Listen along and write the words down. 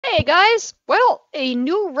Hey guys! Well, a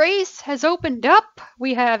new race has opened up.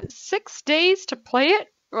 We have 6 days to play it.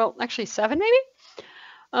 Well, actually 7 maybe?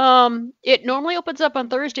 It normally opens up on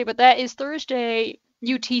Thursday, but that is Thursday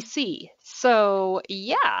UTC. So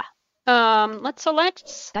yeah. Let's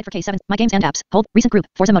Guide for K7. My games and apps. Hold. Recent group.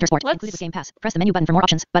 Forza Motorsport. Included with Game Pass. Press the menu button for more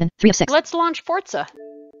options. Button. 3 of 6. let's launch Forza.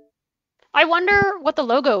 I wonder what the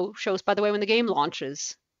logo shows, by the way, when the game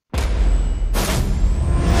launches.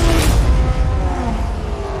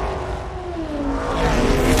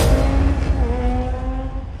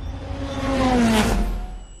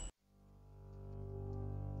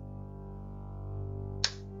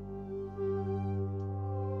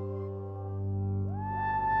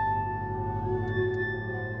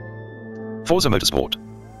 Forza Motorsport.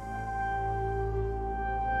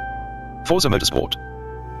 Forza Motorsport.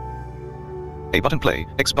 A button play,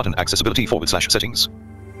 X button accessibility / settings.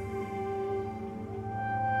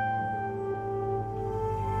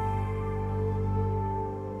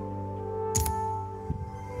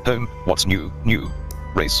 Home, what's new,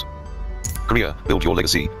 race. Career, build your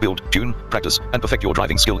legacy, build, tune, practice, and perfect your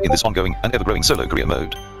driving skill in this ongoing and ever-growing solo career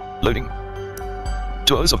mode. Loading.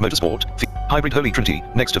 Tours of Motorsport. Hybrid Holy Trinity,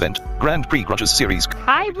 next event, Grand Prix Grudges Series.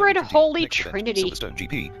 Hybrid Holy Trinity. Silverstone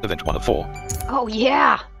GP, event 1 of 4. Oh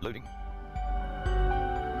yeah! Loading.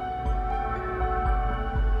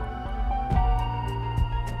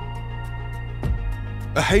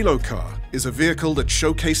 A Halo car is a vehicle that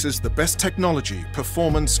showcases the best technology,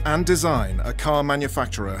 performance, and design a car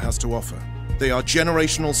manufacturer has to offer. They are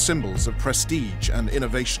generational symbols of prestige and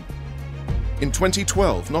innovation. In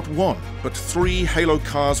 2012, not one, but 3 Halo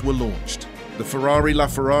cars were launched. The Ferrari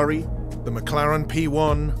LaFerrari, the McLaren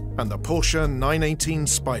P1, and the Porsche 918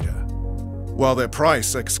 Spider. While their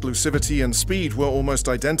price, exclusivity, and speed were almost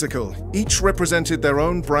identical, each represented their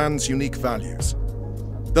own brand's unique values.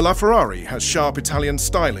 The LaFerrari has sharp Italian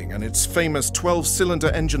styling and its famous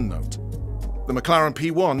 12-cylinder engine note. The McLaren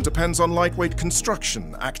P1 depends on lightweight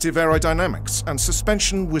construction, active aerodynamics, and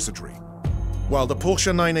suspension wizardry, while the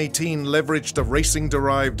Porsche 918 leveraged a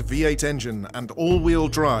racing-derived V8 engine and all-wheel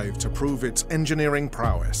drive to prove its engineering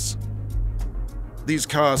prowess. These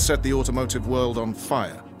cars set the automotive world on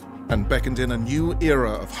fire and beckoned in a new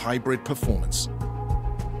era of hybrid performance.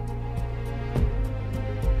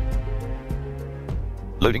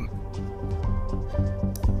 Loading.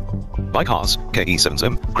 By cars,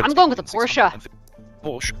 KE7M. I'm going with the Porsche.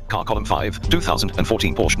 Porsche, car column 5,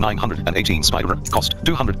 2014 Porsche 918 Spider, cost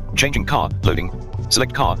 200, changing car, loading.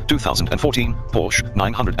 Select car, 2014 Porsche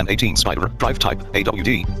 918 Spider, drive type,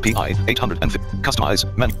 AWD, PI, 850, customize,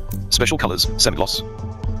 menu, special colors, semi-gloss.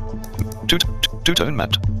 Two-tone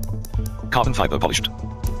matte. Carbon fiber polished.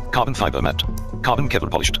 Carbon fiber matte. Carbon Kevlar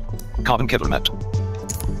polished. Carbon Kevlar matte.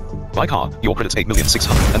 Buy car, your credits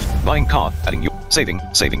 8,600,000 and buying car, adding your saving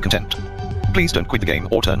content. Please don't quit the game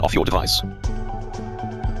or turn off your device.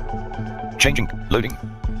 Changing, loading.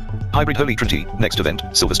 Hybrid Holy Trinity, next event,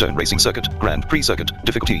 Silverstone Racing Circuit, Grand Prix Circuit,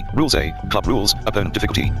 difficulty, rules A, club rules, opponent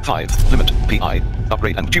difficulty, 5, limit, PI,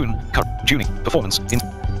 upgrade and tune, tuning, performance, in,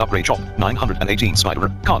 upgrade shop, 918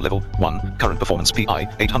 Spider, car level, 1, current performance PI,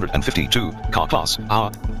 852, car class,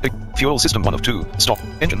 R, fuel system 1 of 2, stock,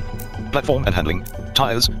 engine, platform and handling,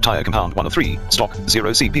 tires, tire compound 1 of 3, stock, 0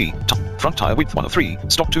 CP, front tire width 1 of 3,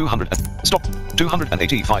 stock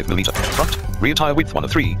 285 mm, front, rear tire width 1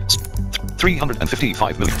 of 3,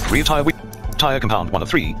 355 mm, rear tire width, tire compound 1 of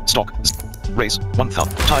 3, stock, race,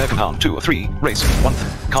 1000, tire compound 2 of 3, race, 1,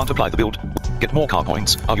 can't apply the build, get more car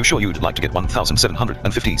points, are you sure you'd like to get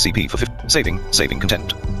 1750 CP for 50, saving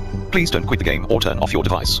content. Please don't quit the game or turn off your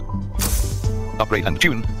device. Upgrade and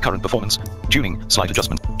tune, current performance, tuning, slight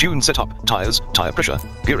adjustment, tune setup, tires, tire pressure,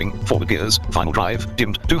 gearing, forward gears, final drive,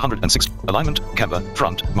 dimmed, 206, alignment, camber,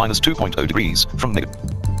 front, minus 2.0 degrees, from negative,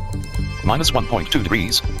 minus 1.2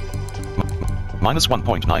 degrees, minus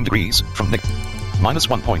 1.9 degrees, from negative, minus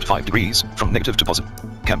 1.5 degrees, from negative to positive,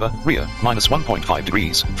 camber, rear, minus 1.5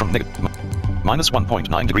 degrees, from negative, minus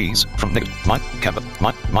 1.9 degrees, from negative, camber,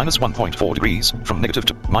 minus 1.4 degrees, from negative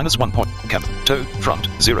to minus 1. Camber, toe, front,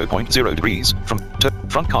 0.0 degrees, from toe,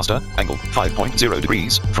 front caster, angle, 5.0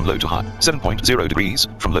 degrees, from low to high, 7.0 degrees,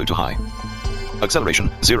 from low to high.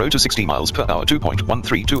 Acceleration, 0 to 60 miles per hour,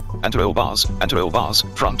 2.132, anti-roll bars,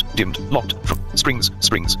 front, dimmed, locked, springs,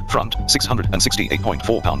 front,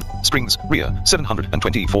 668.4 pound, springs, rear,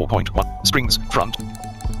 724.1, springs, front,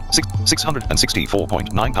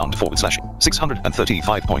 664.9 pound /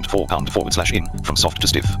 635.4 pound / in, from soft to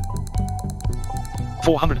stiff.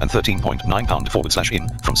 413.9 pound / in,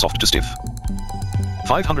 from soft to stiff.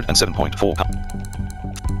 507.4 pound.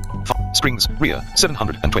 springs, rear,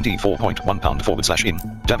 724.1 pound forward/in,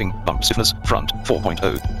 damping, bump stiffness, front,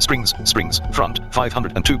 4.0, springs, front,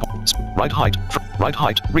 502, right height,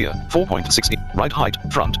 rear, 4.6 in, right height,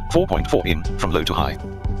 front, 4.4 in, from low to high.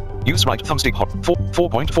 Use right thumbstick hot,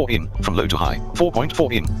 4.4 in, from low to high,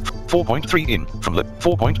 4.4 in, 4.3 in, from low,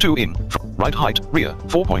 4.2 in, from right height, rear,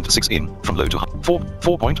 4.6 in, from low to high,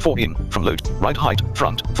 4.4 in, from low to right height,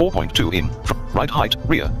 front, 4.2 in, from right height,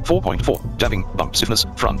 rear, 4.4, damping, bump stiffness,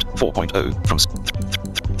 front, 4.0, from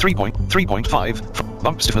 3.5, from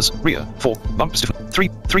bump stiffness, rear, 4, bump stiffness,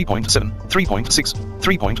 3.7, 3.6,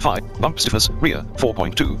 3.5, bump stiffness, rear,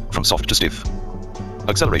 4.2, from soft to stiff.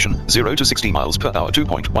 Acceleration, 0 to 60 miles per hour,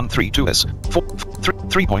 2.132s,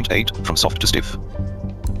 3.8, from soft to stiff.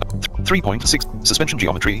 3.6, suspension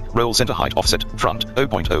geometry, roll center height offset, front,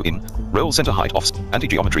 0.0 in, roll center height offset,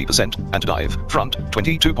 anti-geometry percent, anti-dive, front,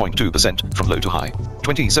 22.2%, from low to high,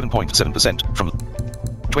 27.7%, from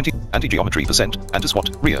 20, anti-geometry percent, anti-swat,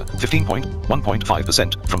 rear,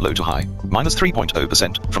 15.1.5%, from low to high, minus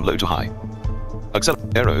 3.0%, from low to high.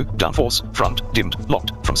 Aero, downforce, front, dimmed,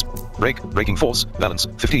 locked, from braking force, balance,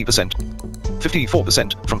 50%,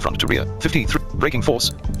 54%, from front to rear, 53, braking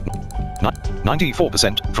force,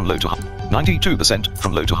 94%, from low to high, 92%,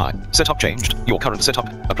 from low to high. Setup changed, your current setup,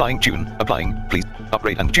 applying, please,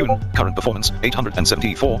 upgrade and tune, current performance,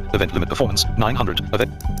 874, event limit performance, 900,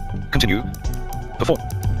 event, continue,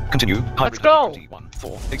 continue, Let's go.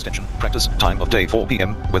 4, extension, practice, time of day 4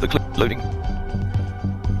 p.m, weather clip, loading.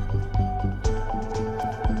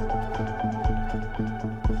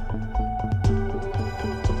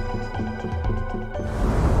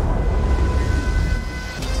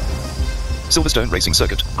 Silverstone Racing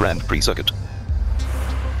Circuit, Grand Prix Circuit.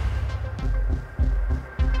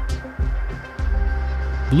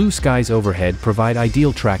 Blue skies overhead provide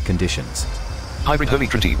ideal track conditions. Hybrid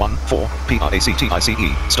Trinity 1-4,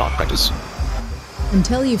 PRACTICE, start practice.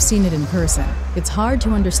 Until you've seen it in person, it's hard to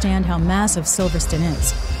understand how massive Silverstone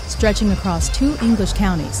is, stretching across 2 English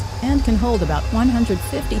counties and can hold about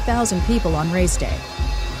 150,000 people on race day.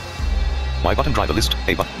 Y button driver list,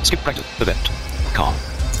 A button, skip practice, event, car,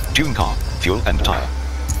 tune car, fuel and tire.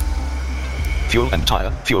 Fuel and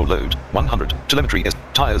tire, fuel load, 100, telemetry is,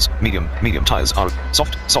 tires, medium tires are,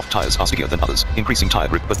 soft tires are stickier than others, increasing tire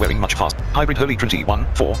grip but wearing much fast. Hybrid Trinity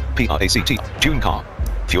 1-4, PRACT, tune car,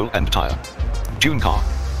 fuel and tire. Tune car,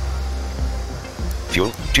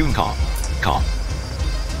 fuel, tune car,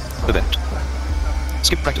 event,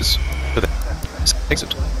 skip practice, event,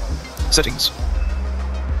 exit, settings,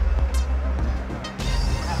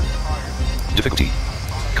 difficulty,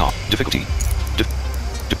 car, difficulty,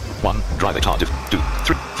 1, driver tar, 2,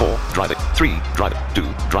 3, 4, driver, 3, driver,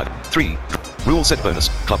 2, driver, 3, rule set bonus,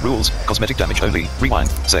 club rules, cosmetic damage only, rewind,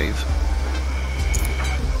 save.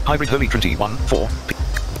 Hybrid Trinity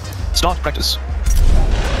 1-4, start practice.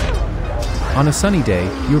 On a sunny day,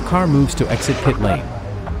 your car moves to exit pit lane.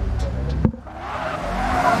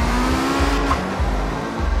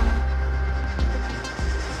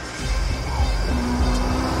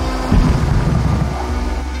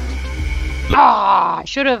 Ah,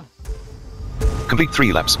 should have. Complete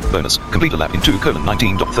 3 laps, bonus, complete a lap in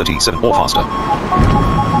 2:19.37 or faster.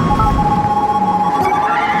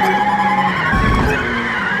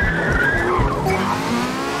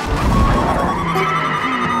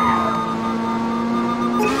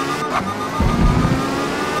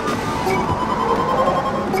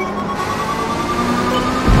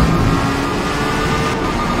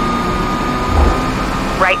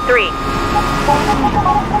 Right 3.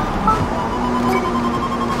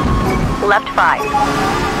 Left 5.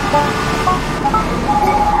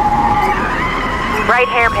 Right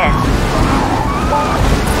hairpin.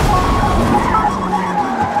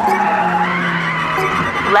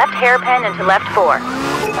 Left hairpin into left 4.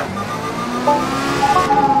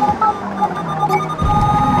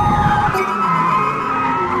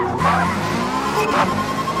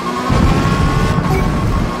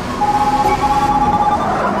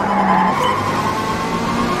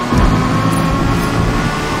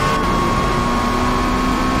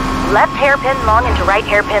 Left hairpin long into right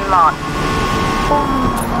hairpin long.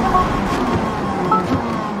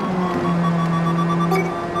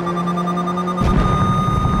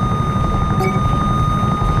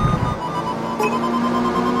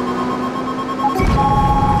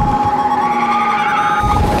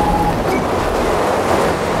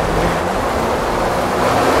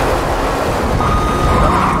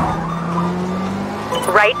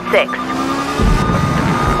 Right 6.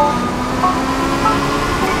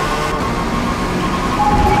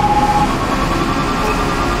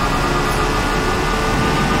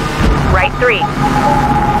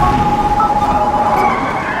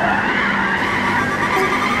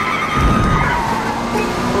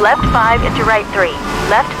 Left 5 into right 3.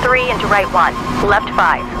 Left 3 into right 1. Left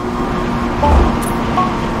 5.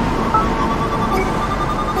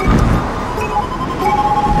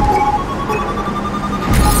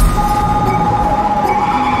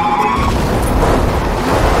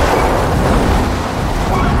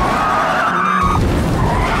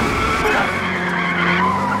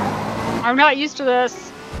 I'm not used to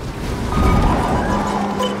this.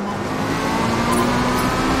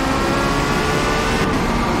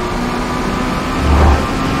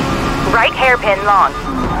 Right hairpin long.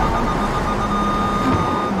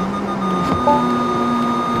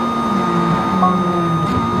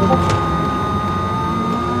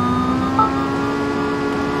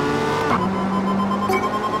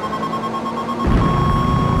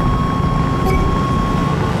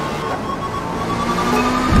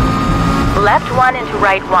 Left 1 into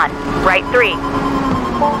right 1. Right 3.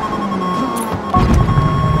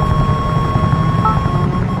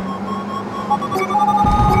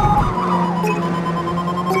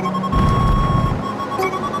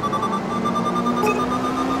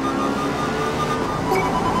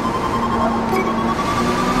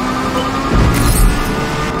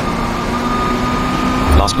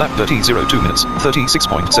 Last lap 30:02 minutes,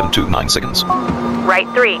 36.729 seconds. Right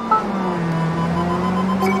 3.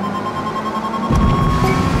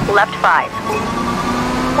 Left 5.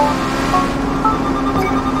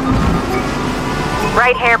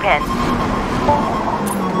 Right hairpin.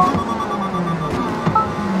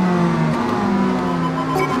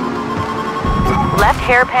 Left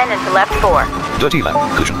hairpin into left 4. Dirty lap,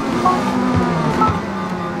 collision.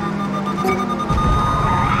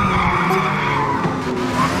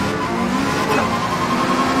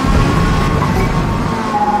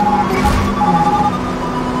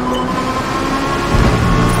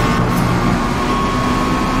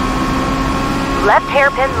 Left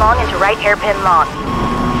hairpin long into right hairpin long.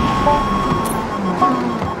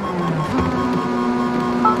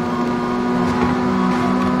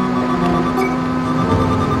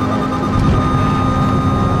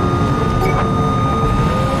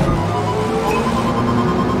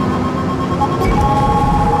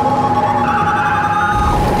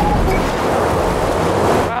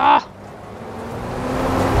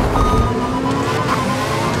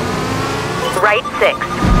 Right 6.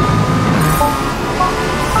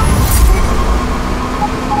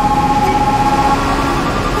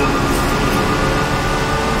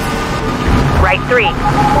 Right 3.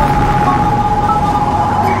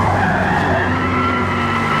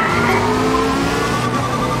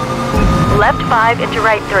 Left 5 into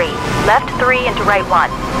right 3. Left 3 into right 1.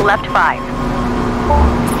 Left 5.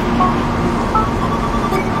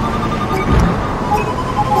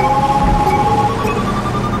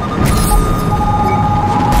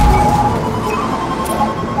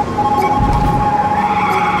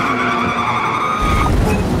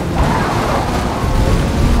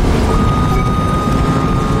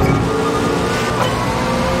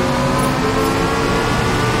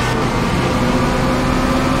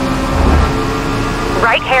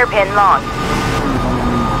 Right hairpin long.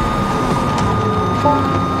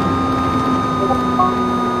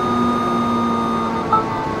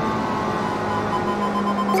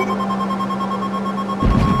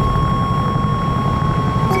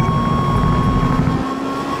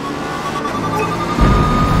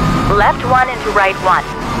 Left 1 into right 1.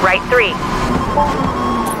 Right 3.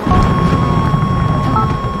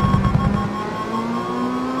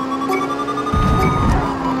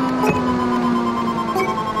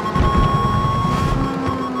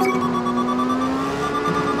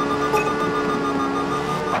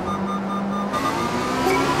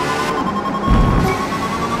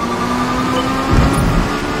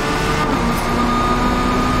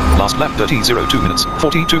 Last lap 30:02 minutes,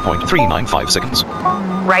 42.395 seconds.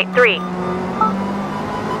 Right 3.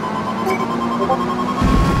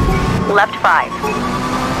 Left 5.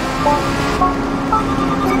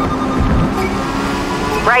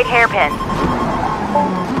 Right hairpin.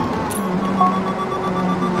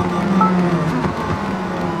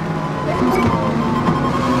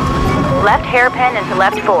 Left hairpin into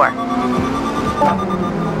left 4.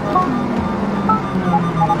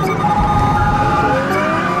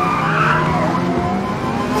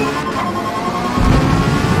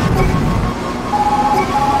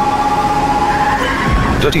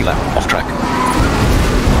 Dirty lap, off track.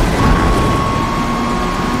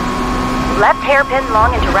 Left hairpin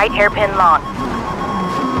long into right hairpin long.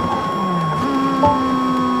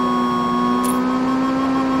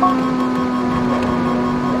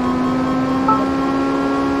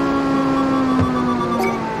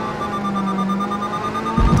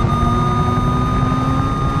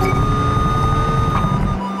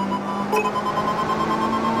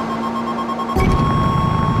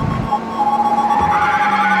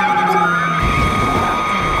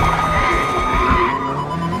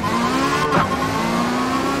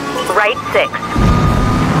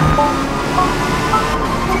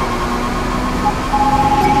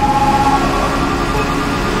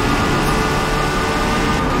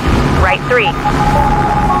 3.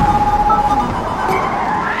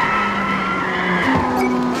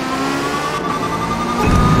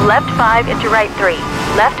 Left 5 into right 3.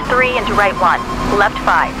 Left 3 into right 1. Left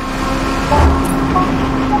 5.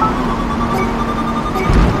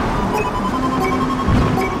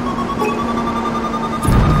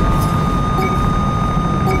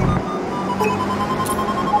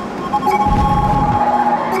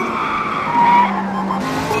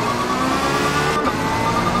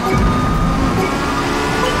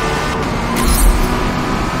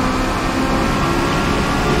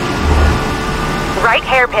 Right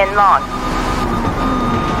hairpin long.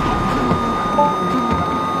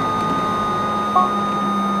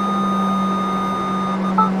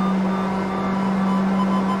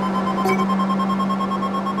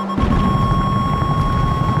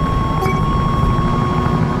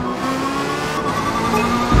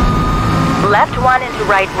 Left 1 into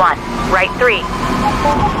right 1. Right 3.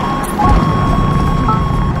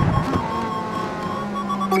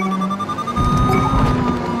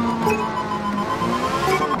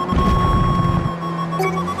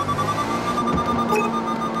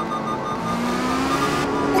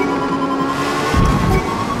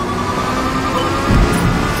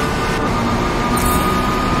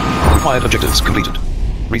 Required objectives completed.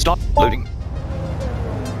 Restart. Loading.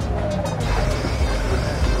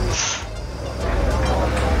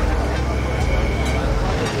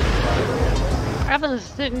 Evans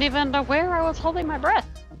didn't even know where I was holding my breath.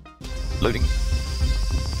 Loading.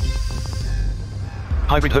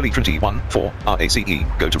 Hybrid Trinity 1, 4, RACE,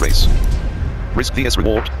 go to race. Risk vs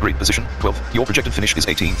reward, grid position, 12, your projected finish is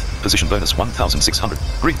 18th, position bonus 1,600,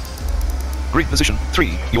 grid. Grid position,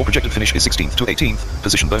 3, your projected finish is 16th to 18th,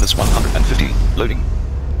 position bonus 150, loading.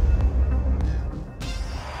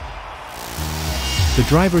 The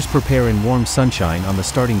drivers prepare in warm sunshine on the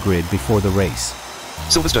starting grid before the race.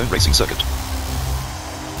 Silverstone Racing Circuit.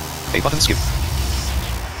 A button skip.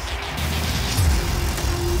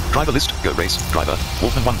 Driver list, go race, driver,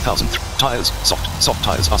 Wolfman 1000, tires, soft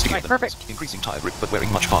tires are stickier Right, than perfect. rust, increasing tire grip but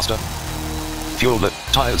wearing much faster. Fuel low,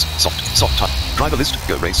 tires, soft tire, driver list,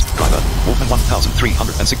 go race, driver, Wolfman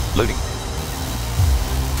 1306, loading.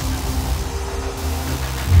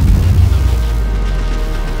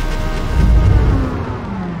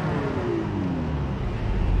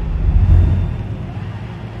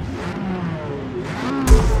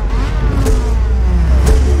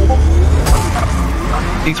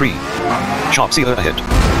 P3. Sharp seer ahead.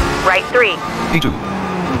 Right 3. P2.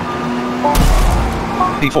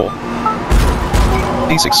 P4.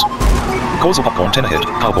 P6. Causal popcorn 10 ahead,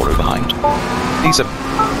 Cowboro behind. P7.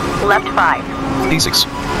 Left 5. P6.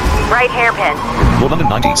 Right hairpin. Your London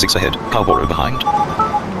 96 ahead, Cowboro behind.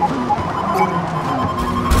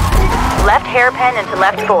 Left hairpin into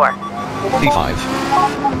left 4.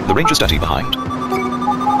 P5. The Ranger Stati behind.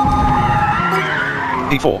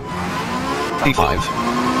 P4. P5.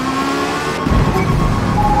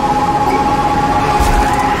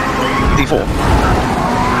 P4.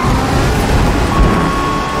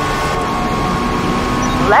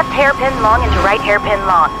 Left hairpin long into right hairpin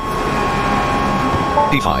long.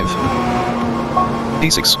 P5.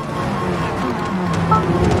 P6.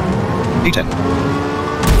 P10.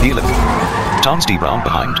 P11. Towns D Brown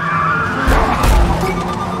behind.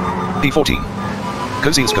 P14.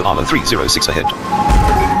 Cozius Koala 306 ahead.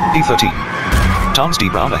 P13. Towns D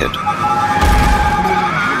Brown ahead.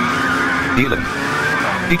 P11.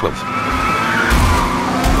 P12.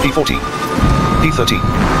 P14. P13.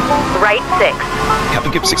 Right 6.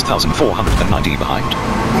 Captain Gibb 6490 behind.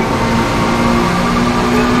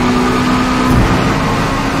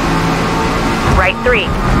 Right 3.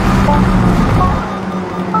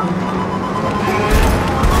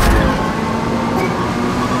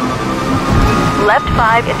 Left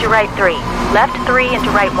 5 into right 3. Left 3 into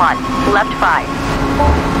right 1. Left 5.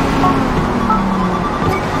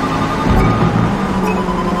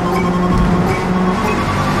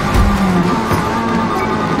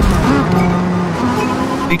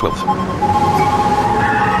 P12.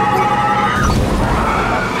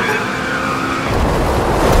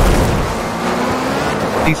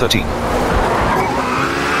 P13.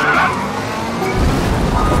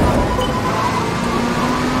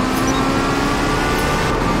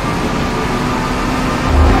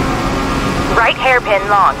 Right hairpin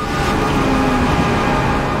long.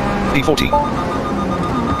 P14.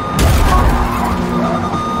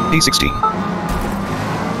 P16.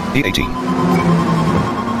 P18.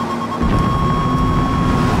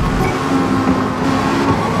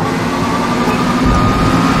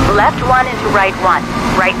 Left 1 into right 1.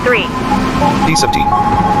 Right 3. P17.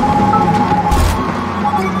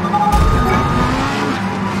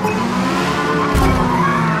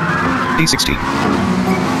 P60.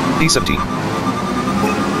 P70.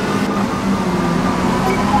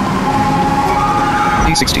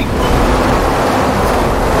 P60.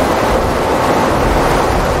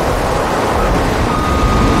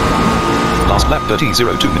 Last lap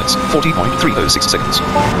 30:02 minutes, 40.306 seconds.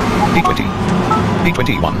 P20.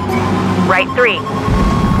 P21. Right 3.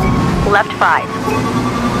 Left 5.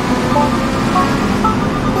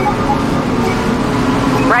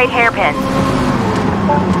 Right hairpin.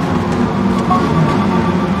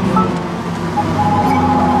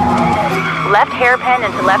 Left hairpin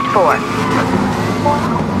into left 4.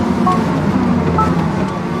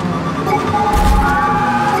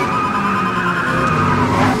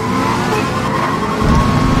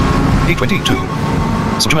 P22.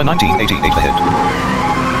 September 1988 ahead.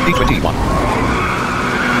 P21.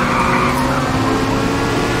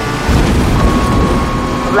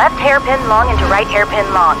 Left hairpin long into right hairpin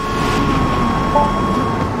long.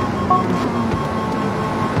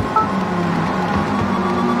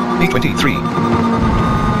 P23.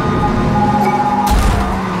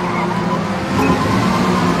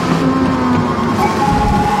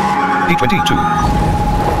 P22.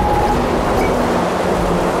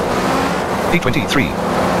 P23.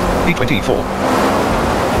 P24.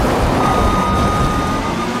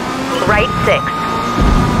 Right 6.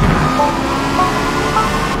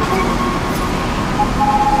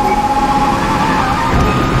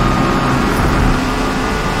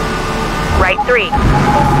 Right 3.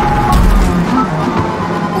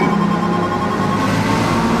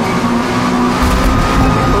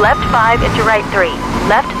 Left 5 into right 3.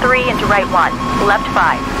 Left 3 into right 1. Left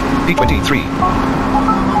 5. P23.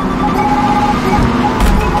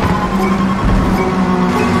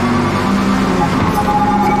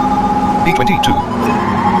 P22.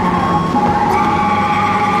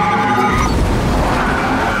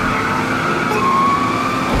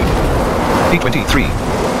 P23.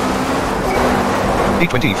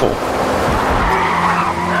 P24.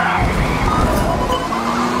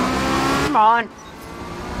 Come on.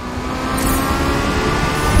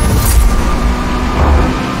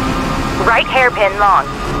 Right hairpin long.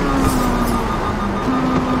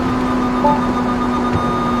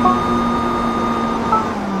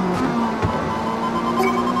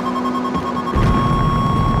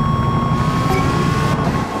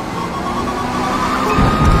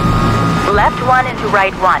 Left 1 into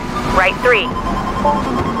right 1. Right 3.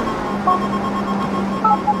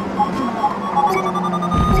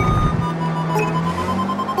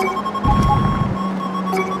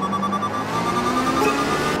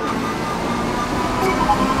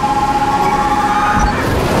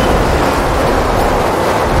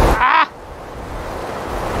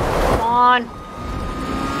 Come on.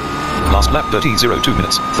 Last lap 30:02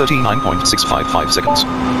 minutes, 39.655 seconds.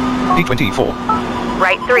 P24.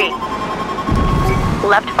 Right 3.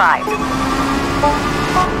 Left 5.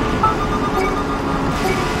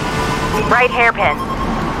 Right hairpin.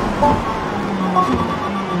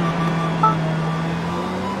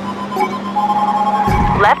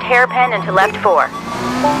 Left hairpin into left 4.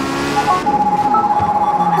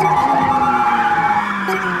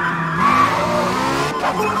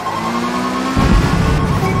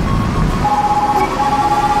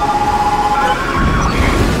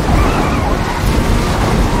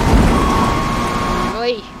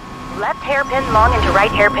 Oi. Left hairpin long into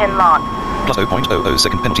right hairpin long. Plus 0.00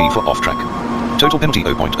 second penalty for off track. Total penalty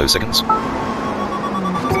 0.0 seconds.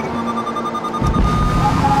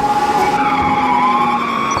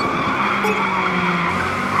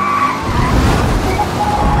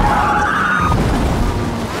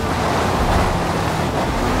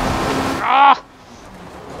 Ah.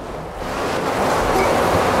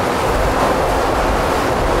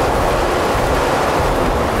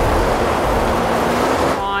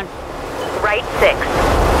 Come on. Right 6.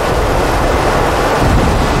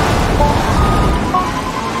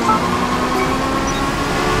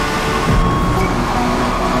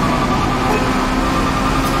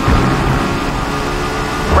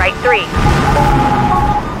 Right 3.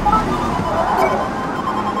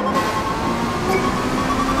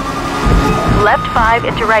 Left 5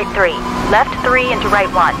 into right 3. Left 3 into right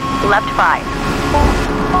 1. Left 5.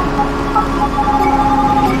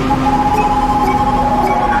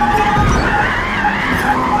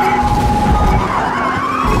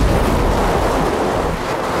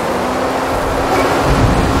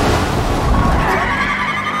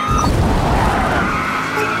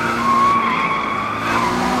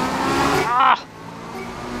 Ah.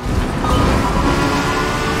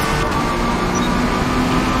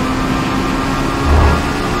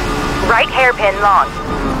 Right hairpin long.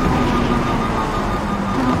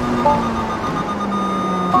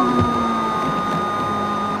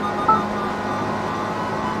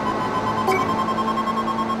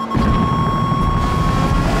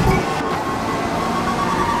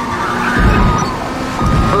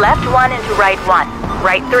 Left 1 into right 1.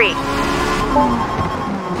 Right 3.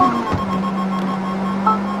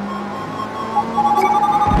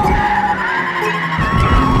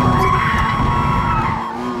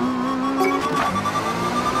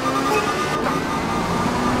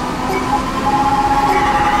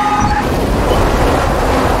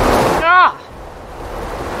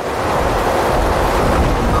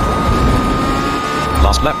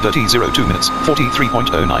 Last lap 30:02 minutes,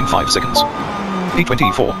 43.095 seconds.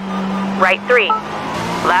 P24. Right 3.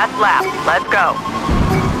 Last lap. Let's go.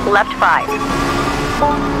 Left 5.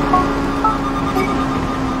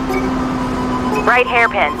 Right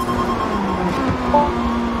hairpin.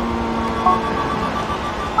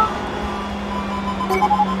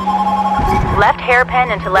 Left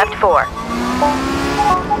hairpin into left 4.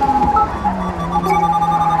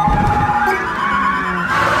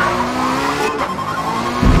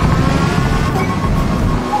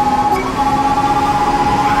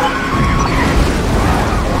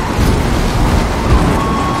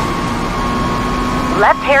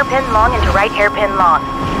 Left hairpin long into right hairpin long.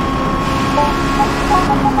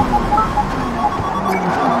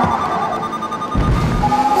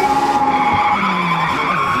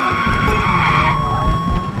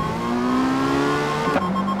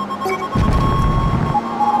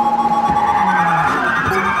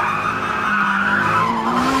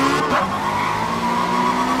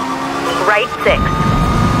 Right 6.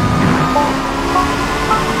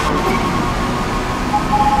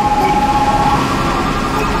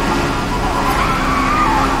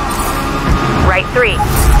 Right 3.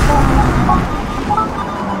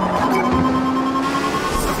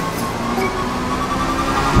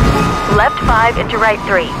 Left 5 into right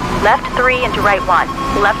 3. Left 3 into right 1.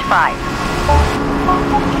 Left 5.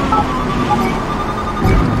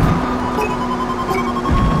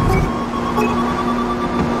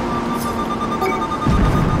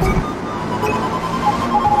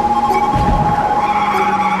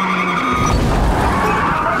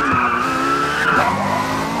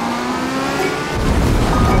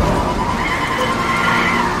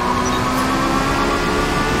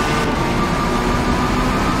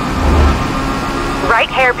 Right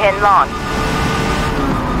hairpin long.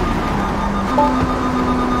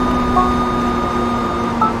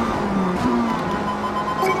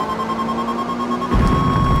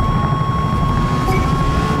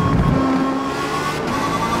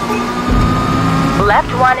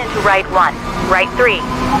 Left 1 into right 1. Right 3.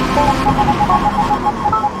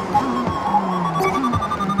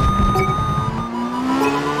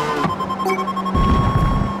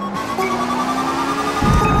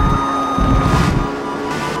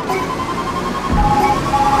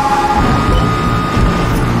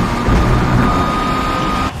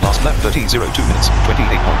 Lap 30:02 minutes,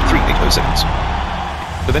 28.380 seconds.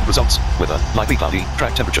 Event results: weather, lightly cloudy,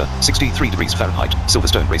 track temperature, 63 degrees Fahrenheit,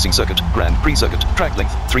 Silverstone Racing Circuit, Grand Prix Circuit, track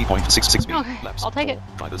length, 3.66 meters. Okay, Laps. I'll take it.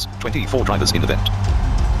 Drivers, 24 drivers in event.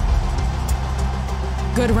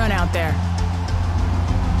 Good run out there.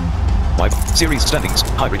 Series standings: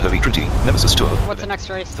 Hybrid Trinity, Nemesis Tour. What's the next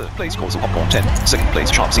race? Third place Causal Popcorn 10, second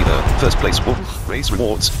place Sharp Seether, first place Wolf, race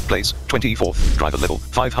rewards, place 24th, driver level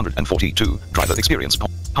 542, driver experience.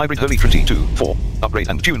 Hybrid Trinity 2, 4, upgrade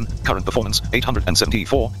and tune, current performance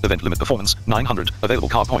 874, event limit performance 900, available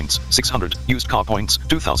car points 600, used car points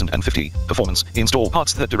 2050, performance, install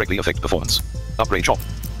parts that directly affect performance. Upgrade shop.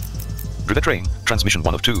 Drivetrain, transmission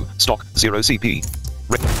 1 of 2, stock 0 CP.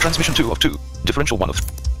 Transmission 2 of 2, differential 1 of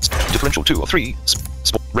differential 2 of 3,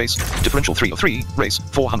 sport, race, differential 3 of 3, race,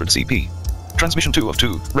 400 CP. Transmission 2 of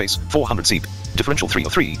 2, race, 400 CP. Differential 3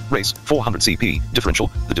 of 3, race, 400 CP. Differential,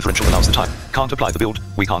 the differential allows the time. Can't apply the build,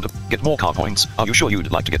 we can't get more car points. Are you sure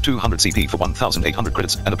you'd like to get 200 CP for 1,800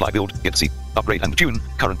 credits and apply build, get C. Upgrade and tune,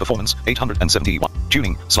 current performance, 871.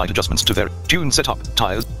 Tuning, slight adjustments to vary. Tune setup,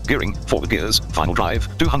 tires, gearing, forward gears, final drive,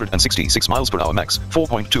 266 miles per hour max,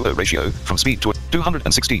 4.20 ratio, from speed to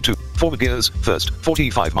 262. Forward gears, first,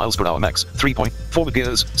 45 miles per hour max, 3. Forward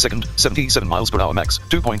gears, second, 77 miles per hour max,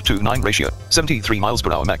 2.29 ratio, 73 miles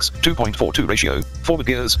per hour max, 2.42 ratio. Forward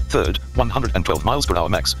gears, third, 112 miles per hour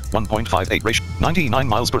max, 1.58 ratio, 99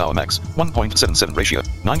 miles per hour max, 1.77 ratio,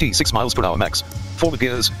 96 miles per hour max. Forward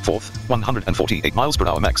gears, fourth, 148 miles per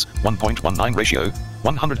hour max, 1.19 ratio,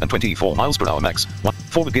 124 miles per hour max.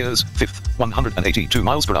 Forward gears, fifth, 182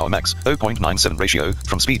 miles per hour max, 0.97 ratio,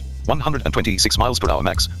 from speed, 126 miles per hour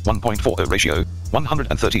max, 1.40 ratio,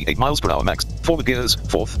 138 miles per hour max. Forward gears,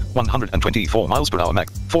 fourth, 124 miles per hour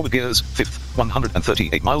max. Forward gears, fifth,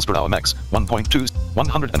 138 miles per hour max, 1.2,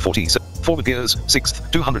 147. Forward gears,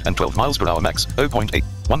 sixth, 212 miles per hour max, 0.8,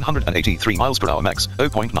 183 miles per hour max,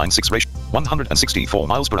 0.96 ratio. 164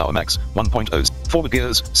 miles per hour max, 1.0. Forward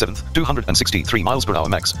gears, 7th, 263 miles per hour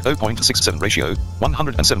max, 0.67 ratio,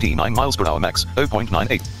 179 miles per hour max,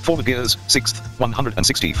 0.98. Forward gears, 6th,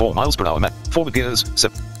 164 miles per hour max. Forward gears,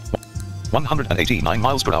 7th, 189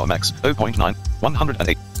 miles per hour max, 0.9.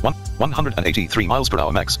 183 miles per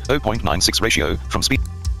hour max, 0.96 ratio, from speed.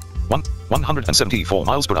 174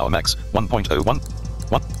 miles per hour max, 1.01.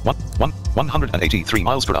 183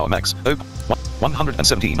 miles per hour max,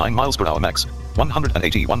 179 miles per hour max,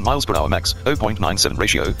 181 miles per hour max, 0.97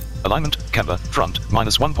 ratio. Alignment, camber, front,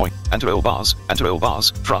 -1 point. Anti-roll bars,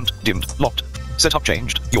 front, dimmed, locked. Setup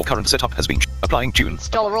changed. Your current setup has been applying tune.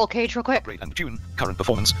 Still a roll cage real quick. Upgrade and tune. Current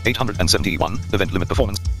performance, 871. Event limit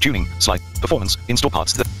performance. Tuning, slight. Performance, install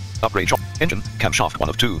parts. Upgrade shop. Engine, camshaft 1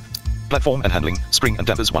 of 2. Platform and handling, spring and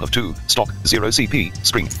dampers 1 of 2. Stock, 0 CP,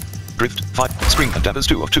 spring. Drift, 5. Spring and dampers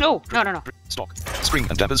 2 of 2. No. Stock. Spring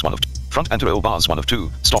and dampers 1 of 2. Front anti-roll bars 1 of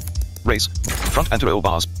 2. Stop. Race. Front anti-roll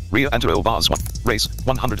bars. Rear anti-roll bars 1. Race.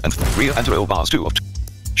 100 and rear anti-roll bars 2 of 2.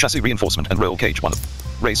 Chassis reinforcement and roll cage 1 of.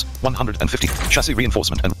 Race. 150. Chassis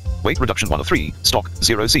reinforcement and weight reduction 1 of 3. Stock.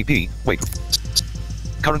 0 CP. Weight.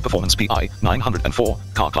 Current performance PI 904.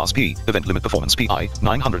 Car class P. Event limit performance PI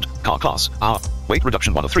 900. Car class R. Weight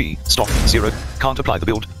reduction 1 of 3. Stock. 0. Can't apply the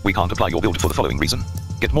build. We can't apply your build for the following reason.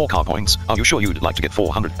 Get more car points. Are you sure you'd like to get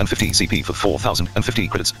 450 CP for 4,050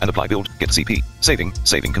 credits and apply build? Get CP. Saving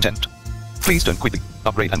content. Please don't quickly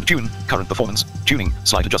upgrade and tune. Current performance. Tuning.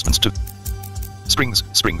 Slight adjustments to springs.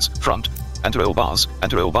 Front. Anti-roll bars,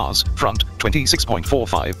 front,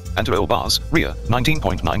 26.45, anti-roll bars, rear,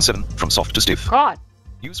 19.97, from soft to stiff. God.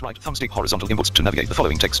 Use right thumbstick horizontal inputs to navigate the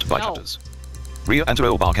following text by chapters. Rear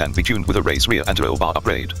anti-roll bar can be tuned with a race rear anti-roll bar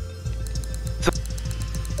upgrade.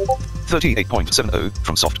 38.70,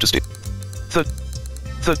 from soft to stiff.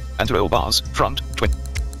 Anti-roll bars, front,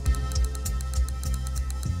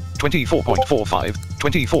 24.45,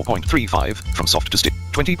 24.35, from soft to stiff.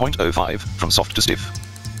 20.05, from soft to stiff.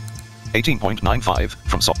 18.95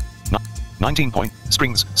 from soft. 19 point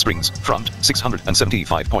springs front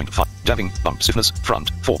 675.5 daving bump stiffness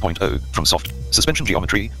front 4.0 from soft. Suspension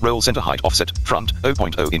geometry roll center height offset front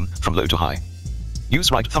 0.0 in from low to high.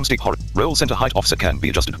 Use right thumbstick roll center height offset can be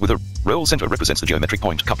adjusted with a roll center represents the geometric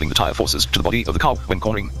point coupling the tire forces to the body of the car when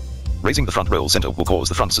cornering. Raising the front roll center will cause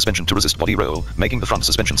the front suspension to resist body roll, making the front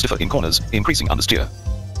suspension stiffer in corners, increasing understeer.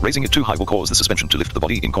 Raising it too high will cause the suspension to lift the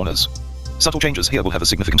body in corners. Subtle changes here will have a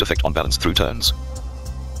significant effect on balance through turns.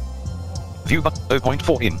 View but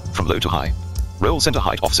 0.4 in from low to high. Roll center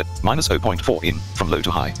height offset -0.4 in from low to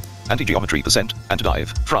high. Anti-geometry percent,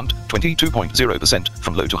 anti-dive, front 22.0%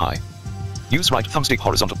 from low to high. Use right thumbstick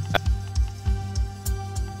horizontal.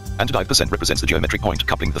 Anti-dive percent represents the geometric point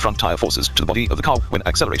coupling the front tire forces to the body of the car when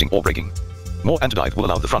accelerating or braking. More anti-dive will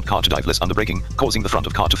allow the front car to dive less under braking, causing the front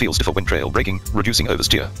of car to feel stiffer when trail braking, reducing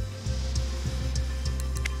oversteer.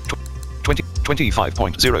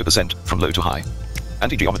 25.0% from low to high.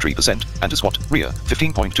 Anti-geometry percent, anti-squat, rear,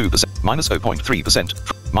 15.2%, -0.3%,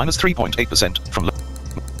 -3.8% from low,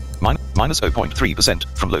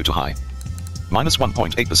 -0.3% from low to high.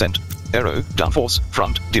 -1.8%, aero, downforce,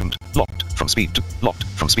 front, dimmed, locked, from speed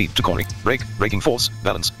to cornering, braking force,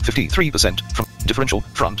 balance, 53% from differential,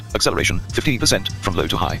 front, acceleration, 50% from low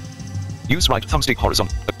to high. Use right thumbstick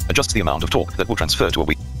horizontal, adjusts the amount of torque that will transfer to a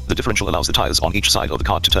wheel. The differential allows the tires on each side of the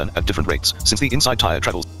car to turn at different rates, since the inside tire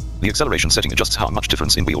travels. The acceleration setting adjusts how much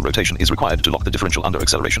difference in wheel rotation is required to lock the differential under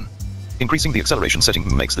acceleration. Increasing the acceleration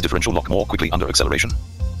setting makes the differential lock more quickly under acceleration.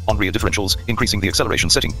 On rear differentials, increasing the acceleration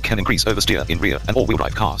setting can increase oversteer in rear and all-wheel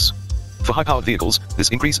drive cars. For high-powered vehicles, this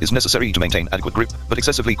increase is necessary to maintain adequate grip, but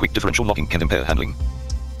excessively quick differential locking can impair handling.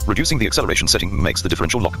 Reducing the acceleration setting makes the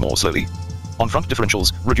differential lock more slowly. On front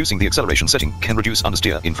differentials, reducing the acceleration setting can reduce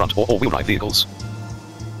understeer in front or all-wheel drive vehicles.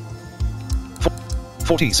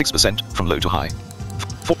 46% from low to high.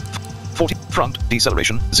 40 front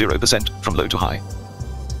deceleration 0% from low to high.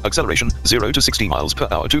 Acceleration 0 to 60 miles per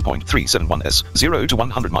hour 2.371 s 0 to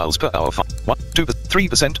 100 miles per hour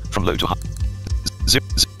 3% from low to high.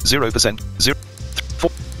 0%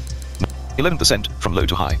 11% from low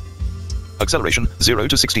to high. Acceleration 0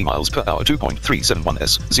 to 60 miles per hour 2.371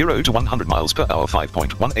 s 0 to 100 miles per hour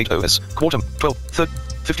 5.180 s quarter 12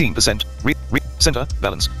 15% rear center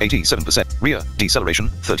balance 87% rear deceleration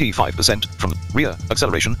 35% from rear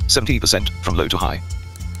acceleration 70% from low to high.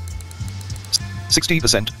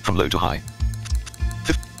 60% from low to high.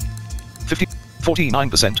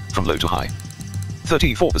 49% from low to high.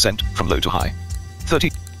 34% from low to high.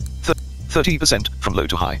 30% from low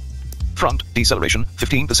to high. Front deceleration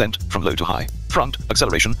 15% from low to high. Front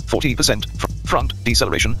acceleration 40% from front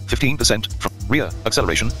deceleration 15% from Rear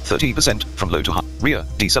acceleration 30% from low to high. Rear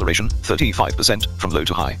deceleration 35% from low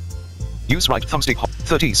to high. Use right thumbstick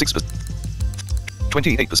 36%.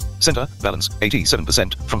 28%. Center balance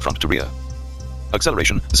 87% from front to rear.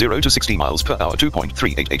 Acceleration 0 to 60 miles per hour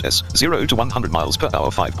 2.388 s, 0 to 100 miles per hour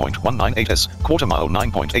 5.198 s, quarter mile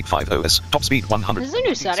 9.850 s, top speed 100. This is a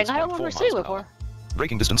new setting. I don't remember seeing before.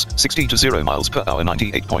 Braking distance 60 to 0 miles per hour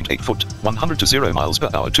 98.8 foot, 100 to 0 miles per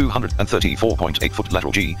hour 234.8 foot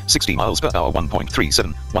lateral G, 60 miles per hour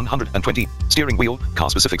 1.37, 120. Steering wheel, car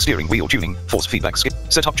specific steering wheel tuning, force feedback skip,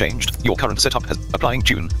 setup changed, your current setup has, applying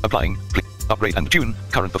tune, applying, upgrade and tune,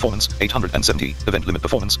 current performance 870, event limit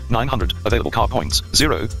performance 900, available car points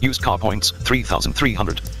 0, used car points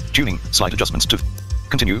 3300, tuning, slight adjustments to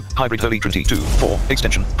continue, hybrid Hybrid Trinity 2, 4,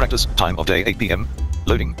 extension, practice, time of day 8 p.m,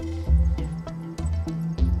 loading.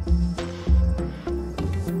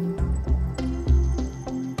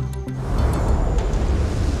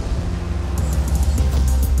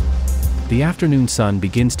 The afternoon sun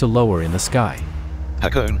begins to lower in the sky.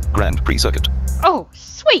 Hakone, Grand Prix Circuit. Oh,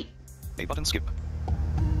 sweet! A button skip.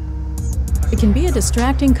 It can be a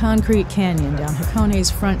distracting concrete canyon down Hakone's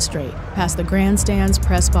front straight, past the grandstands,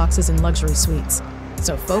 press boxes, and luxury suites.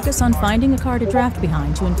 So focus on finding a car to draft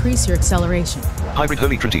behind to increase your acceleration. Hybrid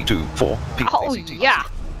Hybrid Trinity 2, 4, P. Oh, yeah!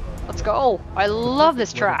 Let's go! I love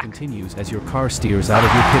this Weather track. continues as your car steers out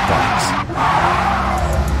of your pit box.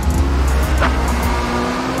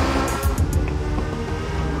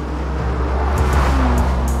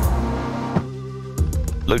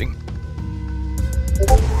 Loading.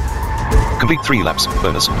 Complete 3 laps.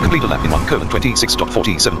 Bonus. Complete a lap in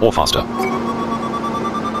 1:26.47 or faster.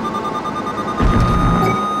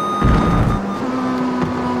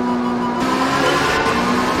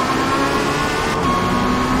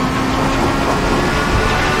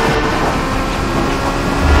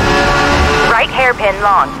 Right hairpin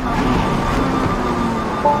long.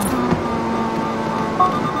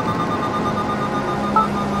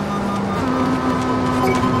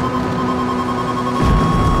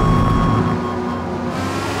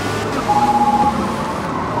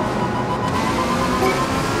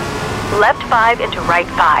 Left 5 into right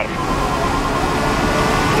 5.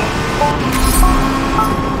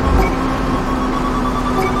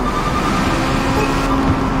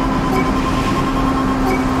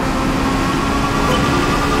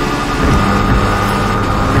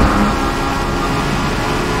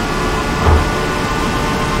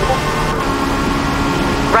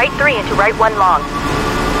 Right 3 into right 1 long.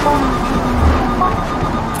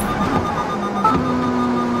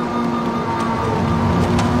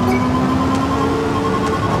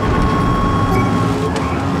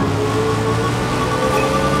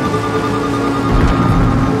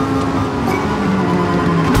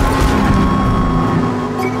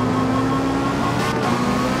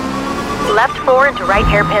 Left 4 into right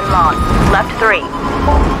hairpin long. Left 3.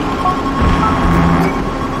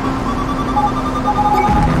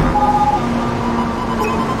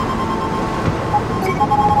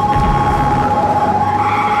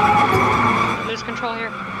 Lose control here.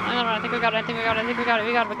 I don't know. I think we got it. I think we got it. I think we got it.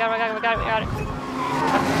 We got it. We got it. We got it. We got it. We got it.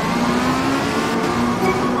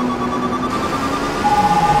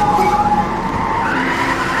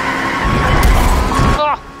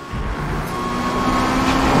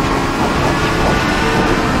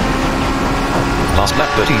 Last lap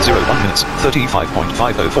 30:01 minutes,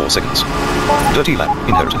 35.504 seconds. Dirty lap,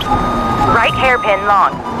 inherited. Right hairpin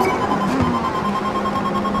long.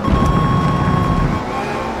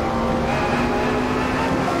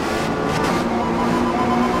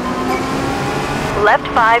 Left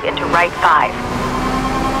 5 into right 5.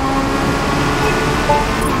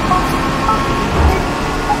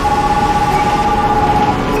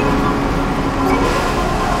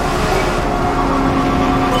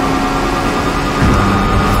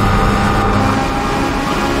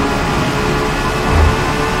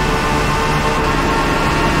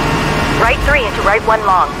 Right 3 into right 1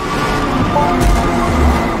 long.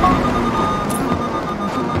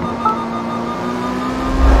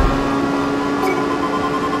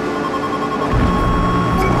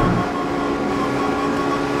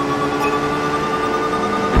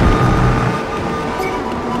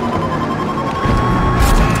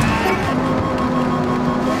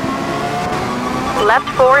 Left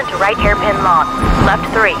 4 into right hairpin long. Left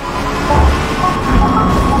 3.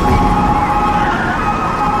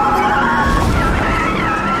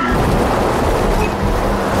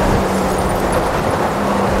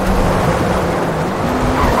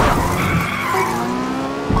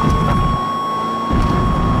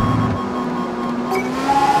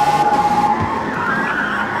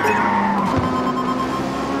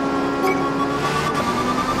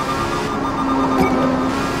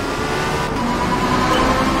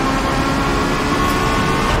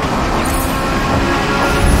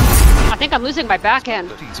 I'm losing my back end.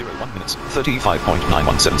 30:01 minutes,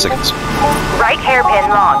 35.917 seconds. Right hairpin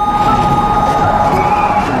long.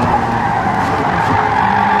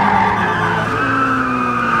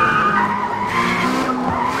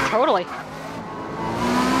 Totally.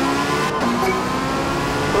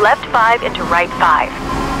 Left 5 into right 5.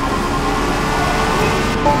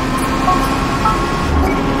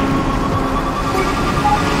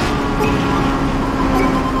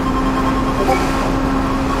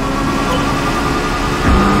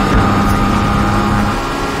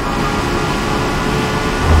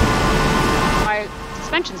 My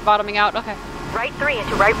suspension's bottoming out. Okay. Right 3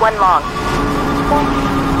 into right 1 long.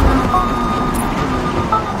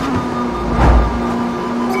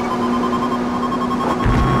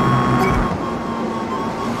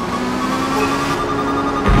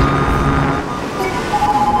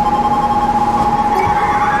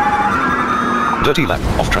 Dirty lap,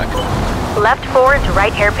 off track. Left 4 into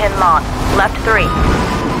right hairpin long. Left 3.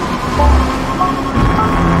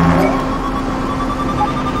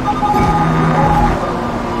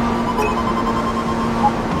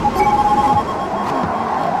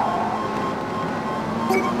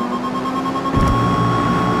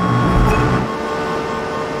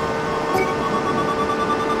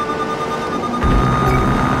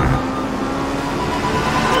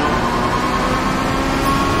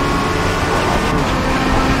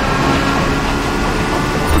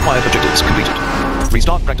 Required objectives completed.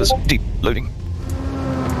 Restart practice, deep, loading.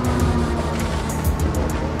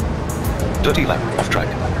 Dirty lap, off track.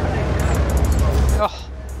 Ugh.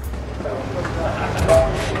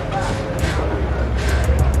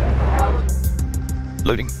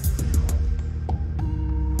 Loading.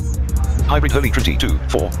 Hybrid Trinity 2,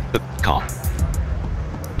 4, car.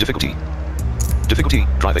 Difficulty. Difficulty,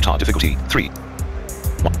 drive ATAR difficulty, 3.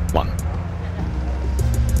 1.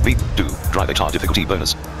 V2, drive ATAR difficulty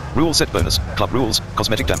bonus. Rule set bonus, club rules,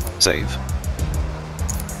 cosmetic damp, save.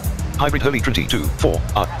 Hybrid Trinity 2, 4,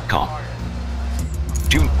 car.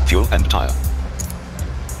 Tune, fuel and tire.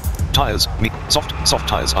 Tires, soft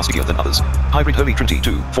tires are stickier than others. Hybrid Trinity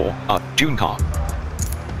 2, 4, tune car.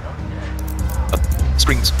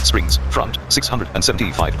 Springs, front,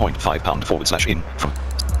 675.5 pound /in, from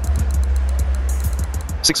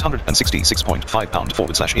 666.5 pound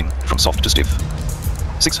 /in, from soft to stiff.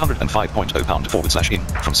 605.0 pound /in,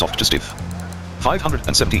 from soft to stiff.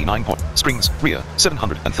 579 point, springs, rear,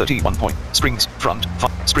 731 point, springs, front,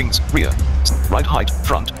 springs, rear. Right height,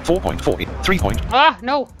 front, 4.4 in, 3 point. Ah,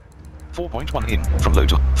 no. 4.1 in, from low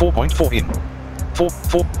to 4.4 in.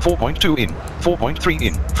 4.2 in, 4.3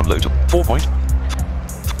 in, from low to 4 point.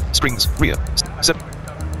 Springs, rear,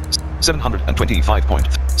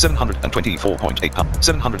 724.8 pound,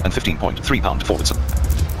 715.3 pound forwards.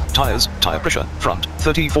 Tires, tire pressure, front,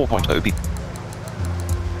 34.0 p.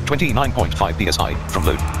 29.5 psi, from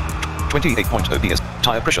low. 28.0 ps,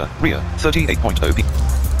 tire pressure, rear, 38.0 p.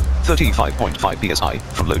 35.5 psi,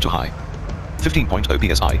 from low to high. 15.0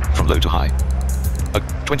 psi, from low to high.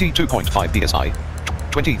 22.5 psi,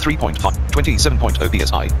 23.5, 27.0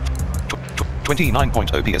 psi.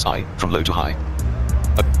 29.0 psi, from low to high.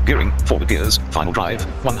 Gearing, forward gears, final drive,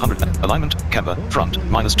 100, alignment, camber, front,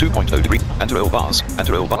 minus 2.0 degree, anti-roll bars,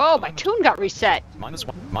 Oh, my tune got reset. minus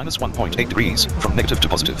 1.8 degrees, from negative to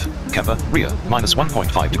positive, camber, rear, minus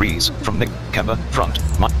 1.5 degrees, from camber, front,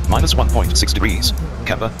 minus 1.6 degrees,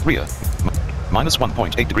 camber, rear, minus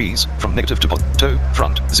 1.8 degrees, from negative to positive, toe,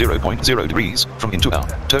 front, 0.0 degrees, from in to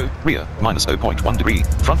out, toe, rear, minus 0.1 degree,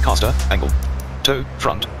 front caster, angle, toe,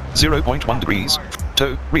 front, 0.1 degrees,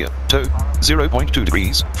 toe, rear, toe, 0.2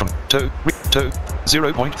 degrees, from toe, toe,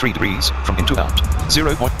 0.3 degrees, from in to out,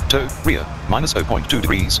 toe, rear, minus 0.2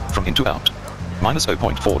 degrees, from in to out, minus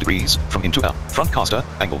 0.4 degrees, from in to out, front caster,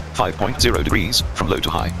 angle, 5.0 degrees, from low to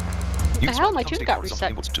high. What the hell? My tune got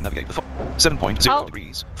reset. To navigate the 7.0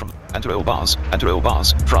 degrees, from anti-roll bars,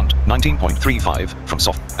 front, 19.35, from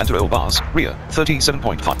soft, anti-roll bars, rear,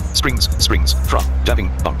 37.5, springs, front,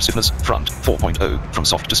 damping, bump stiffness, front, 4.0, from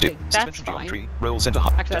soft to stiff, That's suspension fine. geometry, roll center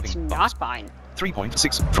high, Actually, that's damping, not fine.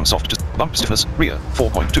 3.6, from soft to bump stiffness, rear,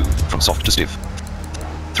 4.2, from soft to stiff.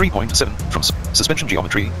 3.7, from suspension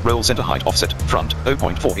geometry, roll center height offset, front,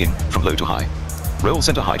 0.4 in, from low to high. Roll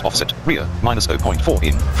center height offset, rear, minus 0.4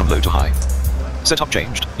 in, from low to high. Setup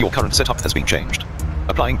changed, your current setup has been changed.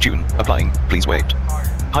 Applying tune, please wait.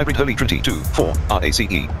 Hybrid Trinity 2, 4,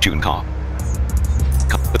 RACE, tune car.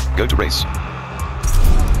 Go to race.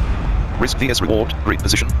 Risk vs reward, grid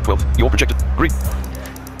position, 12, your projected, grid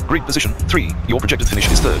position, 3, your projected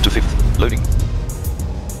finish is 3rd to 5th, loading.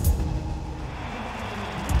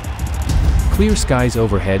 Clear skies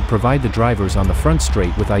overhead provide the drivers on the front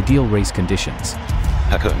straight with ideal race conditions.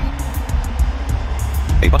 Hakone.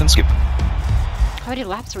 A button skip. How many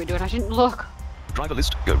laps are we doing? I didn't look. Driver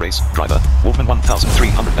list, go race, driver, Wolfman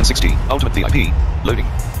 1360, Ultimate VIP, loading.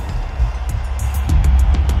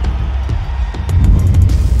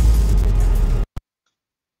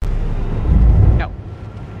 No.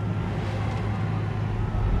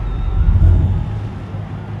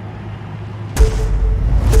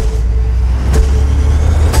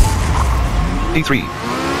 P3,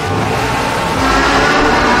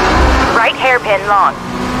 Right hairpin long.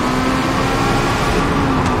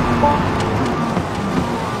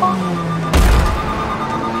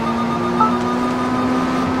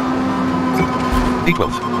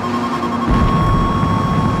 P12,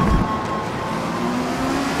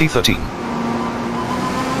 P13,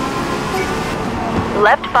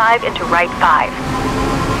 Left 5 into right 5.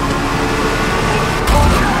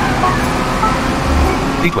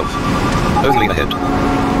 P12, only ahead,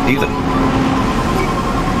 even.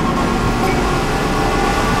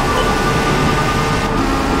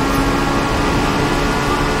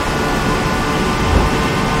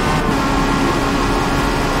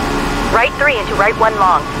 Right 3 into right 1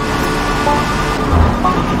 long.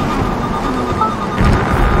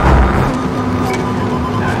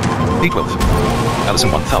 P12,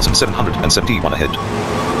 Allison 1771 ahead,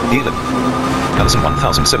 P11, Allison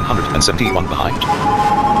 1771 behind.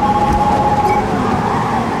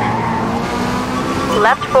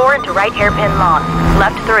 Left 4 into right hairpin long.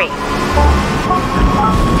 Left 3.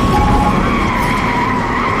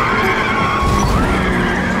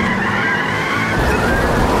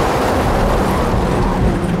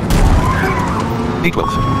 P12,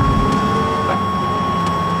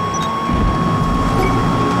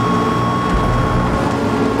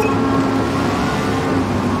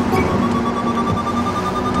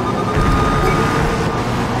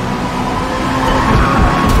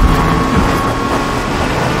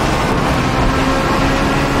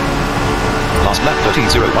 last lap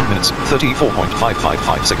 13:01 minutes,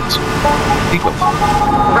 34.555 seconds. P12,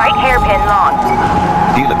 Right hairpin long.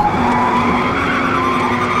 P11,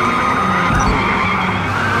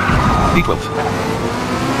 P12,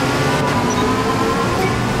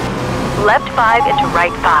 Left 5 into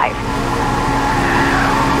right 5.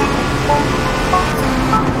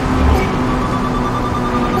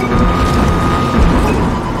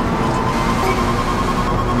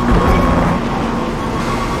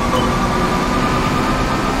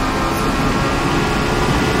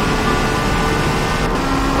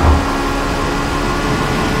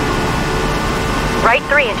 Right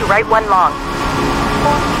 3 into right 1 long.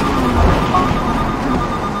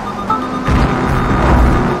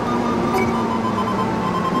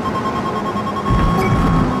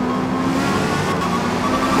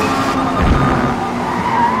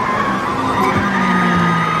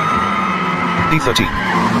 P13,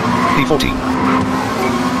 P14,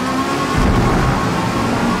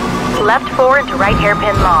 Left 4 into right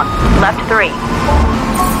hairpin long. Left 3.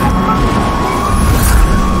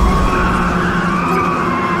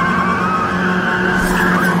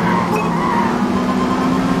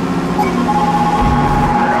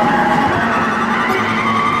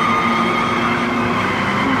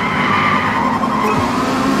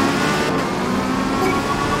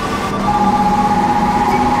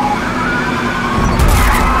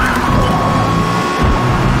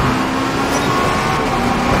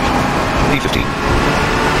 P15.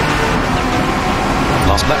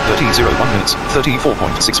 Last lap 13:01 minutes,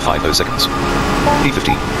 34.650 seconds.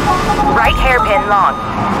 P15, Right hairpin long.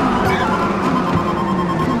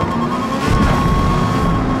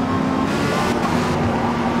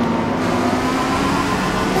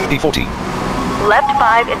 P14, Left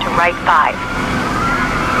 5 into right 5.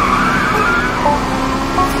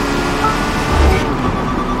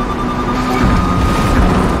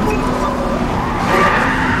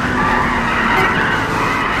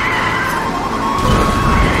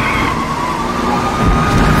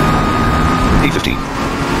 P15,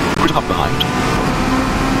 Critter up behind.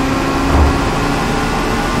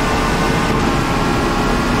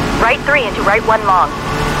 Right 3 into right 1 long.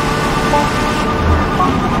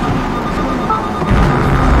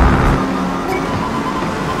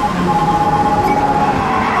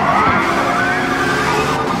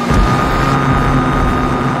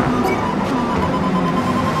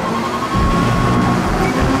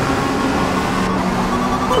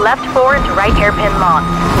 Left 4 into right hairpin long.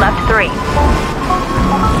 Left 3.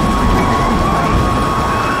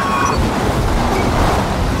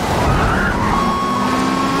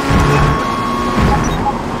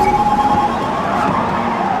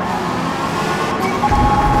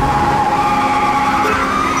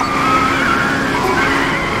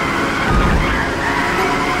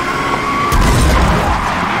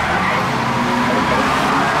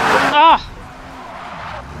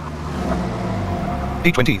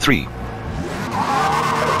 P23.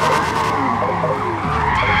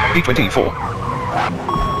 P24.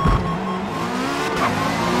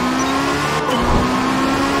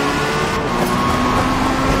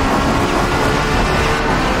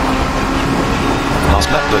 Last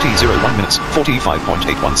lap 30:01 minutes,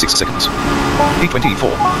 45.816 seconds. P24.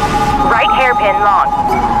 Right hairpin long.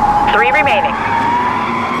 3 remaining.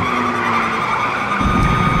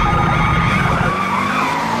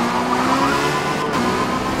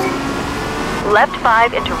 Left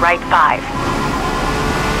 5 into right 5.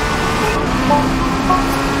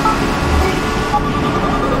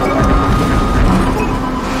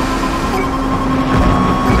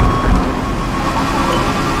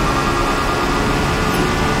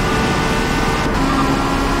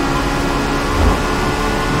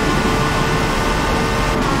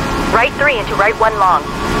 Right 3 into right 1 long.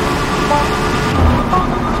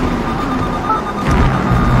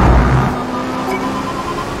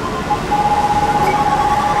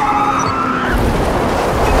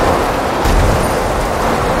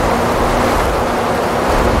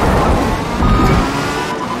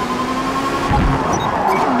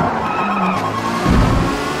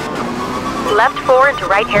 Left 4 into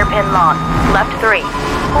right hairpin long. Left 3.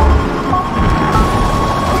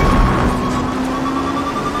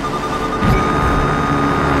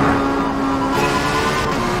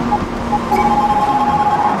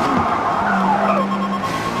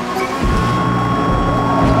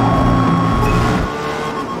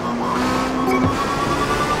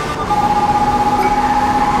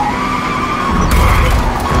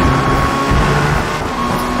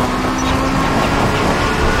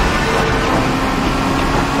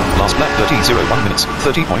 Last lap 30:01 minutes,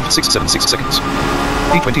 30.676 seconds.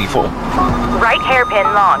 P24. Right hairpin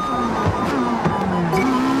long.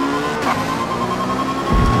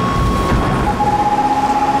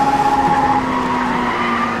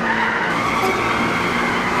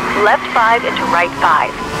 Left 5 into right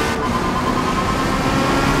 5.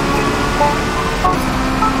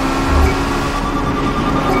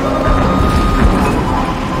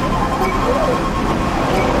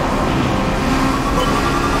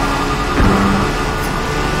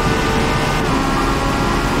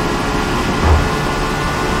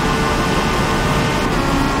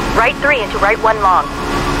 Right 3 into right 1 long.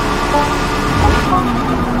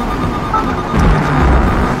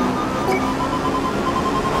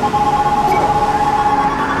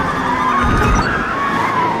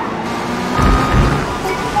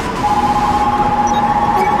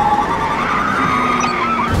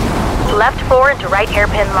 Left 4 into right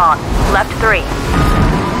hairpin long. Left 3.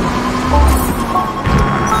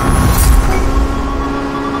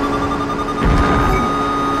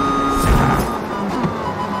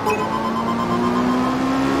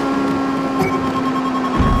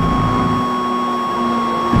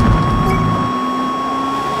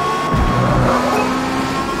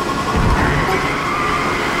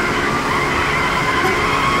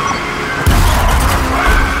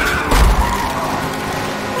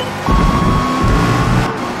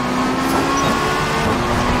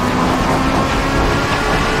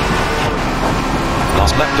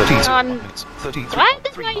 Last lap 30. minutes, 33. Why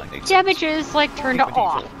is my damages like turned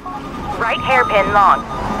off? Right hairpin long.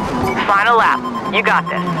 Final lap. You got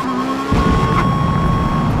this.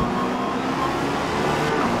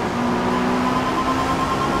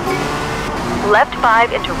 Left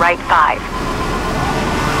 5 into right 5.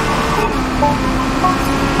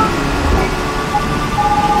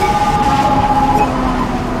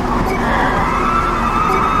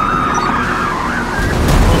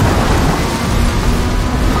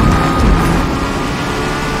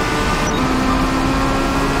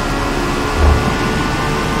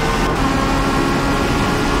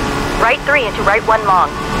 Right 3 into right 1 long.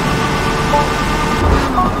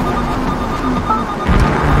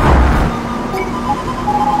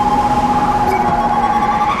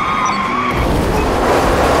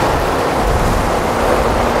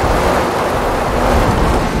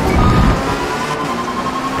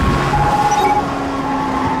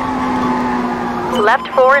 Left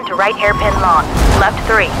 4 into right hairpin long. Left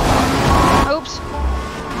 3. Oops.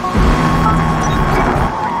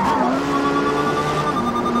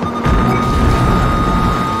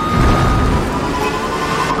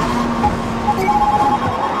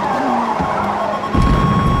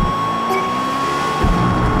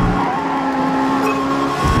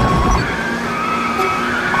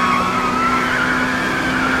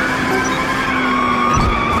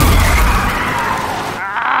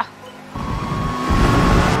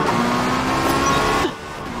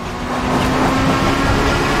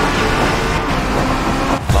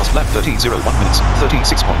 Last lap 30:01 minutes,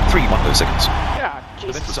 36.310 seconds. God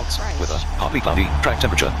Event Jesus results. Christ. Weather, partly cloudy. Track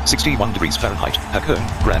temperature, 61 degrees Fahrenheit.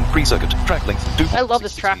 Hakone, Grand Prix circuit. Track length, 2. I love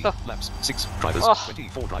this track, though. Laps, 6 drivers, Ugh.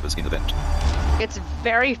 24 drivers in event. It's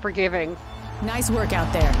very forgiving. Nice work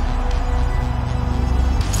out there.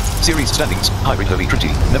 Series standings, Hybrid Trinity,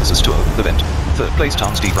 Nemesis Tour, event. 3rd place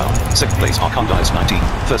Town Steve Brown, 2nd place Arcandias 19,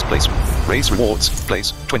 1st place. Race rewards,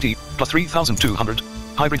 place 20, plus 3,200.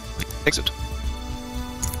 Hybrid, exit.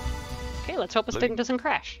 Okay, let's hope this thing doesn't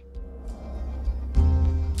crash.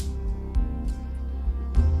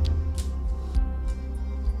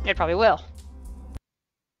 It probably will.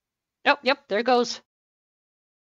 Oh, yep, there it goes.